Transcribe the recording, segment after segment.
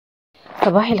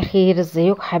صباح الخير،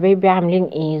 ازيكم حبايبي؟ عاملين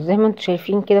ايه؟ زي ما انتم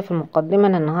شايفين كده في المقدمه،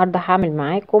 انا النهارده هعمل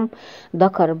معاكم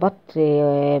دكر بط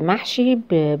محشي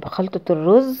بخلطه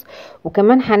الرز،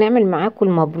 وكمان هنعمل معاكم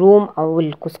المبروم او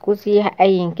الكسكسي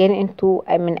ايا كان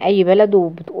انتوا من اي بلد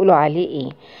وبتقولوا عليه ايه.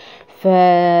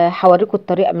 فهوريكم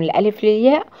الطريقه من الالف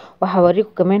للياء، وهوريكم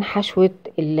كمان حشوه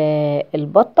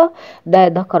البطه. ده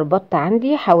دكر بط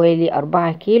عندي حوالي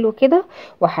 4 كيلو كده،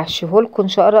 وهحشيهولكم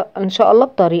ان شاء الله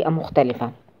بطريقه مختلفه.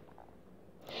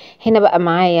 هنا بقى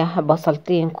معايا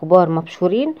بصلتين كبار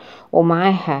مبشورين،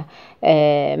 ومعاها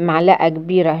معلقة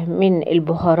كبيرة من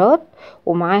البهارات،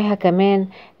 ومعاها كمان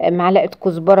معلقة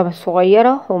كزبرة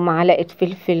صغيرة، ومعلقة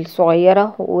فلفل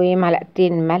صغيرة،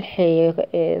 ومعلقتين ملح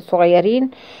صغيرين.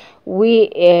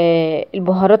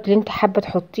 والبهارات اللي انت حابه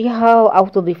تحطيها او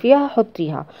تضيفيها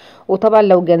حطيها. وطبعا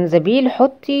لو جنزبيل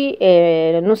حطي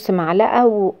نص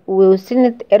معلقه،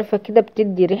 وسنه قرفه كده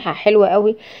بتدي ريحه حلوه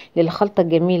قوي للخلطه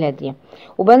الجميله دي.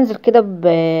 وبنزل كده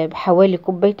بحوالي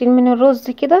كوبايتين من الرز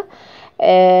كده،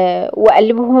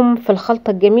 واقلبهم في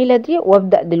الخلطة الجميلة دي،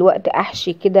 وابدأ دلوقتي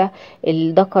احشي كده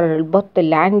الدكر البط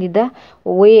اللي عندي ده.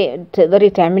 وتقدري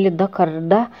تعملي الدكر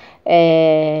ده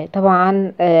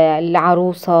طبعا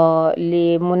العروسه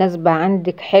لمناسبة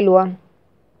عندك حلوة،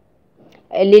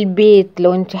 للبيت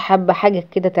لو انت حابه حاجه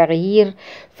كده تغيير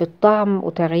في الطعم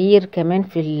وتغيير كمان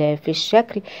في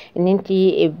الشكل، ان انت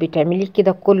بتعمليه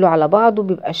كده كله على بعضه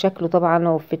بيبقى شكله طبعا،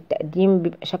 وفي التقديم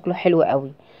بيبقى شكله حلو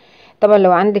قوي. طبعا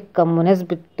لو عندك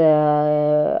مناسبة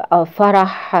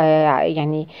فرح،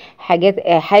 يعني حاجات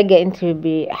حاجة انت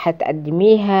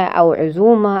هتقدميها او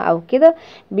عزومة او كده،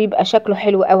 بيبقى شكله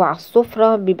حلو قوي على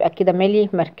السفرة، بيبقى كده مالي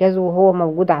مركزه وهو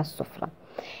موجود على السفرة.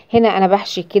 هنا انا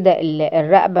بحشي كده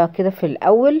الرقبة كده في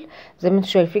الاول، زي ما انتم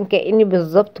شايفين كأني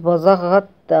بالظبط بزغط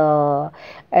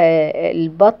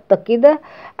البطة كده،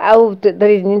 او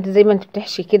تقدري ان انت زي ما انت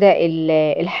بتحشي كده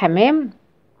الحمام.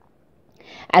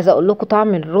 عايزه اقول لكم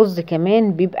طعم الرز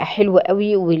كمان بيبقى حلو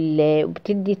قوي،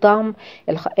 وبتدي طعم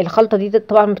الخلطه دي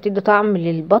طبعا بتدي طعم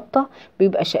للبطه،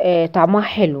 بيبقى طعمها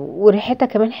حلو وريحتها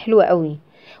كمان حلوه قوي،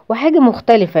 وحاجه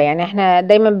مختلفه. يعني احنا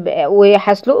دايما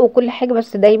وهسلقه كل حاجه،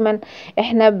 بس دايما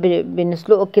احنا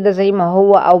بنسلقه كده زي ما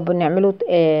هو، او بنعمله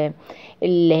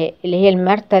اللي هي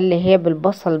المرتة اللي هي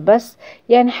بالبصل بس.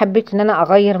 يعني حبيت ان انا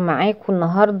اغير معاكم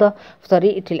النهارده في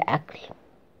طريقه الاكل.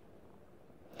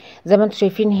 زي ما انتم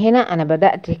شايفين هنا انا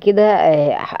بدأت كده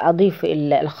اضيف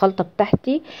الخلطة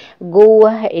بتاعتي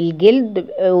جوه الجلد،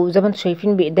 وزي ما انتم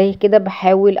شايفين بايدي كده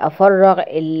بحاول افرغ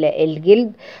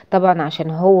الجلد، طبعا عشان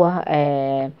هو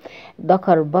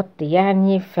دكر بط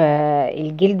يعني،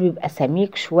 فالجلد بيبقى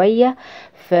سميك شوية.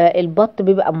 فالبط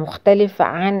بيبقى مختلف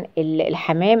عن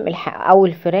الحمام او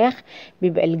الفراخ،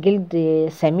 بيبقى الجلد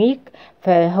سميك،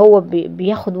 فهو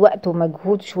بياخد وقت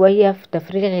ومجهود شوية في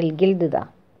تفريغ الجلد ده.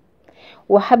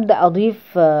 وهبدأ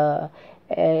اضيف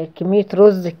كمية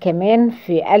رز كمان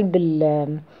في قلب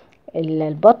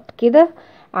البط كده،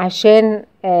 عشان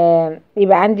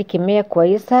يبقى عندي كمية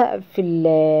كويسة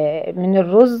من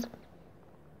الرز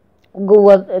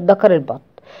جوه دكر البط.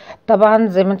 طبعا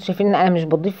زي ما انتم شايفين انا مش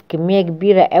بضيف كمية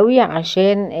كبيرة قوي،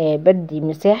 عشان بدي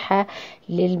مساحة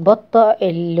للبطة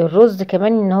الرز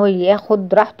كمان ان هو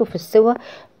ياخد راحته في السوى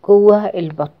جوه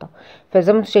البطة.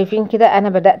 فزي ما انتم شايفين كده انا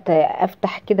بدأت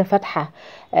افتح كده فتحة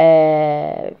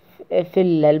في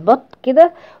البط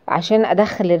كده، عشان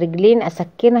ادخل الرجلين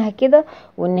اسكنها كده،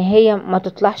 وان هي ما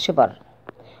تطلعش بره.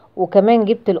 وكمان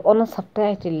جبت القنصة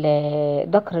بتاعت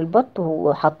دكر البط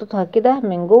وحطيتها كده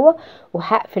من جوه،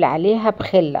 وهقفل عليها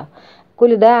بخلة.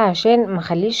 كل ده عشان ما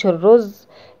اخليش الرز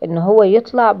ان هو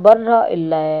يطلع بره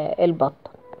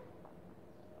البط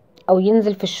او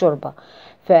ينزل في الشوربة.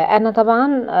 فانا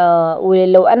طبعا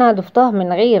ولو انا ضفتها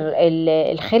من غير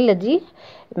الخلة دي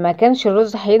ما كانش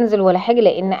الرز هينزل ولا حاجة،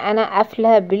 لان انا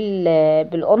قافلة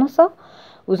بالقنصة.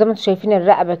 وزي ما انتم شايفين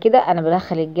الرقبة كده انا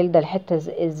بدخل الجلدة الحتة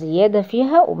الزيادة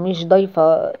فيها، ومش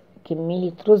ضايفة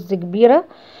كمية رز كبيرة،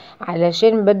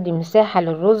 علشان بدي مساحة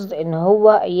للرز ان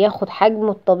هو ياخد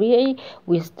حجمه الطبيعي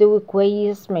ويستوي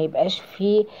كويس، ما يبقاش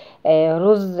فيه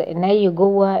رز ني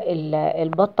جوه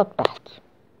البطة بتاعتي.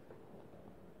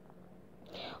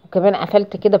 وكمان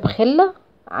قفلت كده بخلة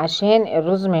عشان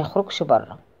الرز ما يخرجش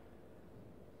بره.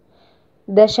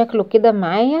 ده شكله كده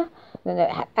معايا.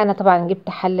 انا طبعا جبت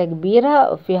حلة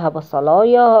كبيرة فيها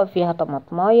بصلاية، فيها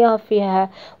طماطماية، فيها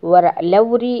ورق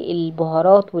لوري،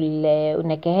 البهارات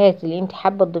والنكهات اللي انت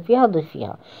حابة تضيفيها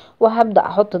ضيفيها. وهبدأ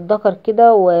احط الدكر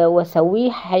كده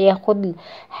واسويه، هياخد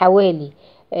حوالي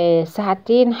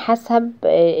ساعتين حسب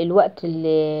الوقت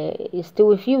اللي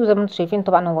يستوي فيه. وزي ما انتم شايفين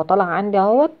طبعا هو طلع عندي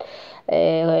اهوت.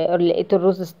 لقيت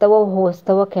الرز استوى وهو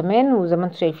استوى كمان. وزي ما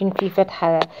انتم شايفين في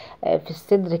فتحة في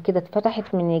الصدر كده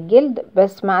اتفتحت من الجلد،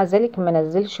 بس مع ذلك ما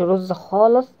نزلش رز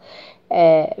خالص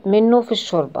منه في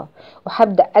الشوربة.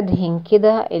 وهبدأ ادهن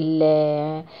كده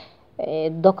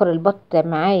الذكر البط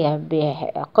معايا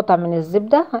بقطع من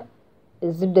الزبدة.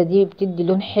 الزبدة دي بتدي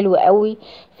لون حلو قوي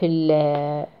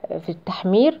في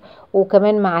التحمير.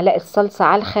 وكمان معلقة صلصة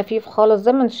على الخفيف خالص،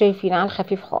 زي ما انتم شايفين على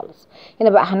الخفيف خالص. هنا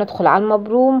بقى هندخل على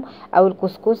المبروم او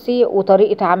الكسكسي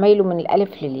وطريقة عمايله من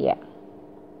الالف للياء.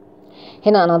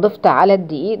 هنا انا ضفت على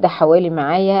الدقيق ده حوالي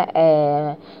معايا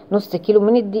نص كيلو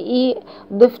من الدقيق.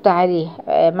 ضفت عليه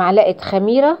معلقة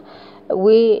خميرة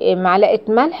ومعلقة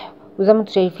ملح. وزي ما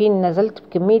انتم شايفين نزلت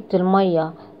بكمية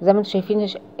المية زي ما انتم شايفين.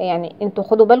 يعني انتوا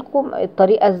خدوا بالكم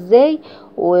الطريقة ازاي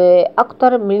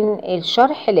واكتر من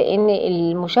الشرح، لان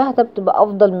المشاهدة بتبقى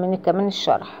افضل من كمان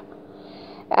الشرح.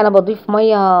 انا بضيف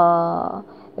مية،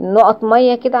 نقط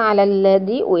مية كده على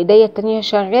الدقيق، وايديا التانية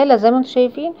شغالة زي ما انتم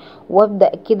شايفين.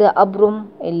 وابدأ كده ابرم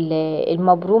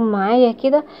المبروم معايا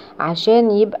كده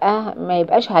عشان يبقى ما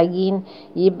يبقاش عجين،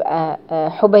 يبقى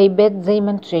حبيبات زي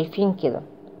ما انتم شايفين كده.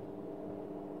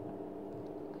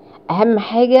 اهم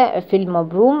حاجة في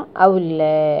المبروم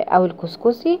او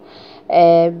الكسكسي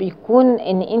بيكون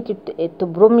ان انت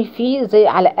تبرمي فيه زي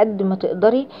على قد ما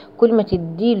تقدري. كل ما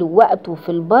تديله وقته في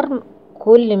البرم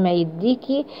كل ما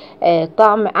يديكي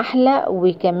طعم احلى،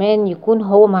 وكمان يكون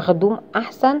هو مخدوم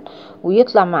احسن،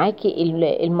 ويطلع معاكي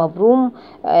المبروم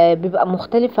بيبقى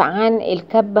مختلف عن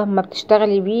الكبة. ما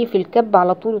بتشتغلي بيه في الكبة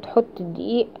على طول وتحط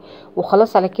الدقيق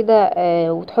وخلاص على كده،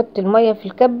 وتحط المية في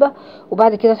الكبة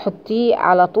وبعد كده تحطيه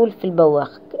على طول في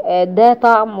البواخ. ده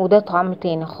طعم وده طعم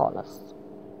تاني خالص،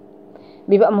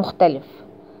 بيبقى مختلف.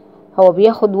 هو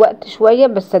بياخد وقت شوية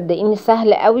بس صدقيني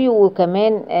سهل قوي،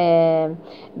 وكمان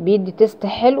بيدي تيست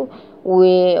حلو،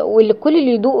 واللي كل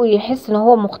اللي يدوقه يحس ان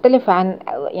هو مختلف عن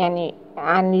يعني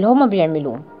عن اللي هما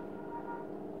بيعملوه.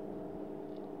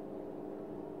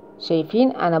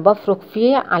 شايفين انا بفرك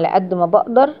فيه على قد ما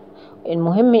بقدر.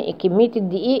 المهم كمية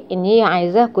الدقيق ان هي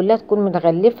عايزاها كلها تكون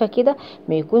متغلفة كده،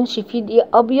 ما يكونش فيه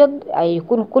دقيق ابيض،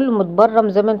 يكون كله متبرم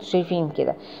زي ما انتم شايفين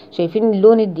كده. شايفين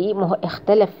لون الدقيق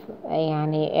اختلف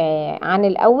يعني عن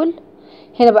الاول.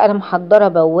 هنا بقى انا محضرة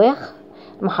بواخ.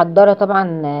 محضرة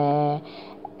طبعا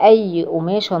اي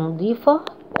قماشة نظيفة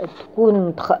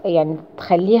تكون يعني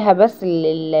تخليها بس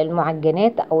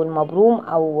المعجنات او المبروم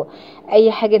او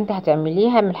اي حاجة انت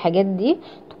هتعمليها من الحاجات دي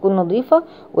تكون نظيفة.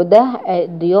 وده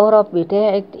الديارة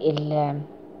بتاعة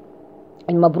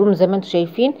المبروم زي ما انتم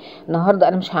شايفين. النهاردة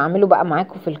انا مش هعمله بقى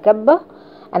معاكم في الكبة،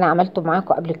 انا عملته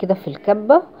معاكم قبل كده في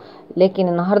الكبة، لكن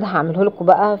النهاردة هعمله لكم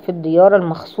بقى في الديارة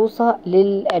المخصوصة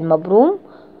للمبروم.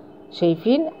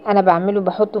 شايفين انا بعمله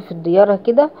بحطه في الديارة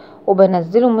كده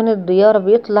وبنزله من الديارة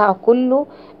بيطلع كله،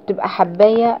 بتبقى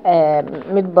حباية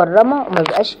متبرمة وما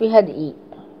بقاش فيها دقيق.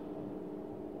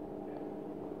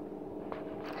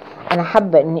 انا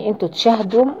حابة ان انتوا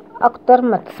تشاهدوا اكتر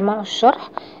ما تسمعوا الشرح،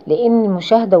 لان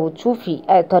المشاهدة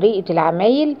وتشوفي طريقة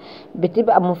العمايل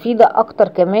بتبقى مفيدة اكتر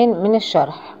كمان من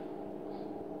الشرح.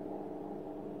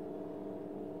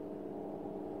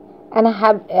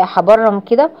 انا هبرم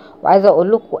كده. وعايزه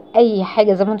اقول لكم اي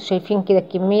حاجه زي ما انتم شايفين كده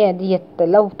الكميه ديت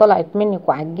لو طلعت منك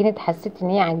وعجنت حسيت ان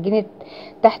هي عجنت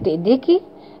تحت ايديكي،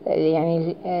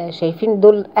 يعني شايفين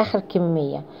دول اخر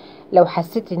كميه. لو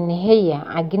حسيت ان هي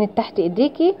عجنت تحت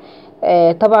ايديكي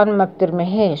طبعا ما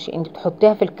بترميهاش، انت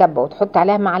بتحطيها في الكبه وتحطي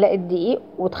عليها معلقه دقيق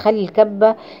وتخلي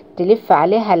الكبه تلف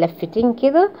عليها لفتين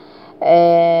كده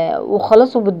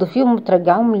وخلاص، وبتضيفيهم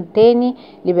وترجعوهم تاني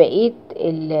لبقيه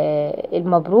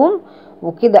المبروم.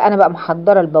 وكده انا بقى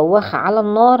محضره البواخه على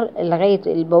النار لغايه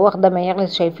البواخ ده ما يغلي.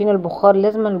 شايفين البخار؟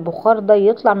 لازم البخار ده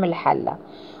يطلع من الحله.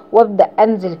 وابدا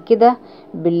انزل كده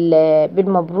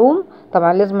بالمبروم.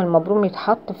 طبعا لازم المبروم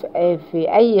يتحط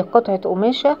في اي قطعه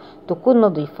قماشه تكون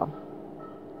نظيفه،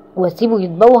 واسيبه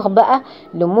يتبوخ بقى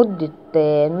لمدة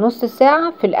نص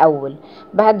ساعة. في الاول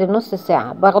بعد نص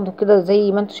ساعة باخده كده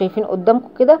زي ما انتم شايفين قدامكم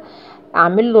كده،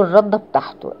 اعمل له الردة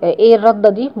بتاعته. ايه الردة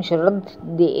دي؟ مش الردة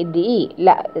الدقيق،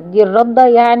 لا دي الردة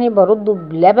يعني برده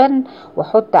بلبن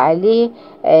واحط عليه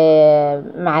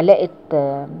معلقة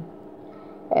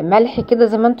ملح كده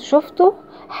زي ما انتم شفتوا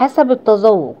حسب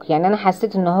التذوق. يعني انا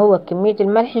حسيت ان هو كمية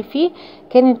الملح فيه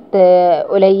كانت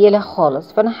قليلة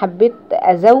خالص، فانا حبيت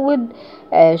ازود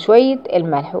شوية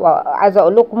الملح. وعايزة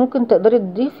اقول لكم ممكن تقدري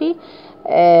تضيفي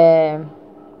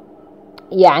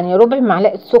يعني ربع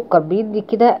معلقة سكر، بيدي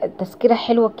كده تسكيرة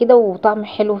حلوة كده وطعم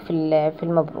حلو في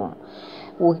المبروم.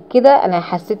 وكده انا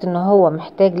حسيت ان هو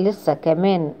محتاج لسه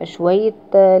كمان شوية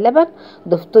لبن.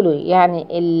 ضفت له يعني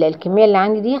الكمية اللي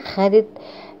عندي دي خدت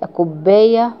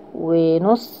كوباية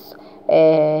ونص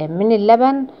من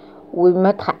اللبن.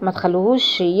 ما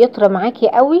تخلوهوش يطرى معاكي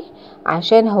قوي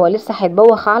عشان هو لسه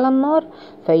هيتبوخ على النار،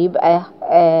 فيبقى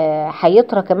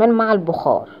هيطرى كمان مع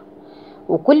البخار.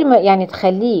 وكل ما يعني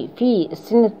تخليه في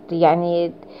سنة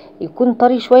يعني يكون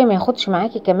طري شوية، ما ياخدش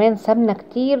معاكي كمان سمنة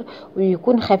كتير،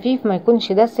 ويكون خفيف ما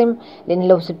يكونش دسم، لان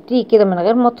لو سبتيه كده من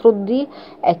غير ما ترديه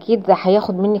اكيد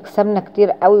هياخد منك سمنة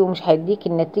كتير قوي ومش هيديك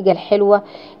النتيجة الحلوة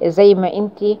زي ما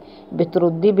انتي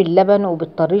بترديه باللبن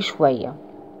وبتطريه شوية.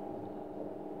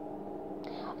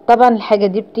 طبعا الحاجة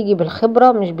دي بتيجي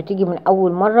بالخبرة، مش بتيجي من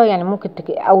اول مرة. يعني ممكن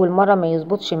اول مرة ما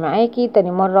يظبطش معاكي،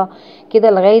 تاني مرة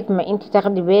كده لغاية ما انت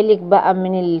تاخدي بالك بقى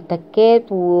من التكات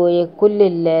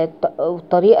وكل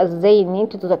الطريقة ازاي ان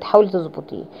انت تحاولي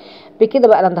تظبطيه. بكده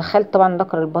بقى انا دخلت طبعا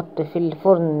ذكر البط في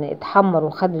الفرن اتحمر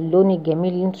وخد اللون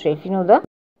الجميل اللي انتوا شايفينه ده.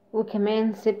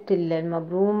 وكمان سبت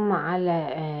المبروم على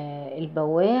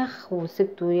البواخ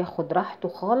وسبته ياخد راحته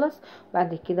خالص.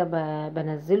 بعد كده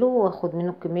بنزله واخد منه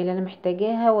الكميه اللي انا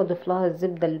محتاجاها واضيف لها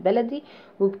الزبده البلدي.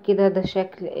 وبكده ده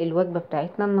شكل الوجبه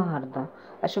بتاعتنا النهارده.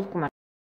 اشوفكم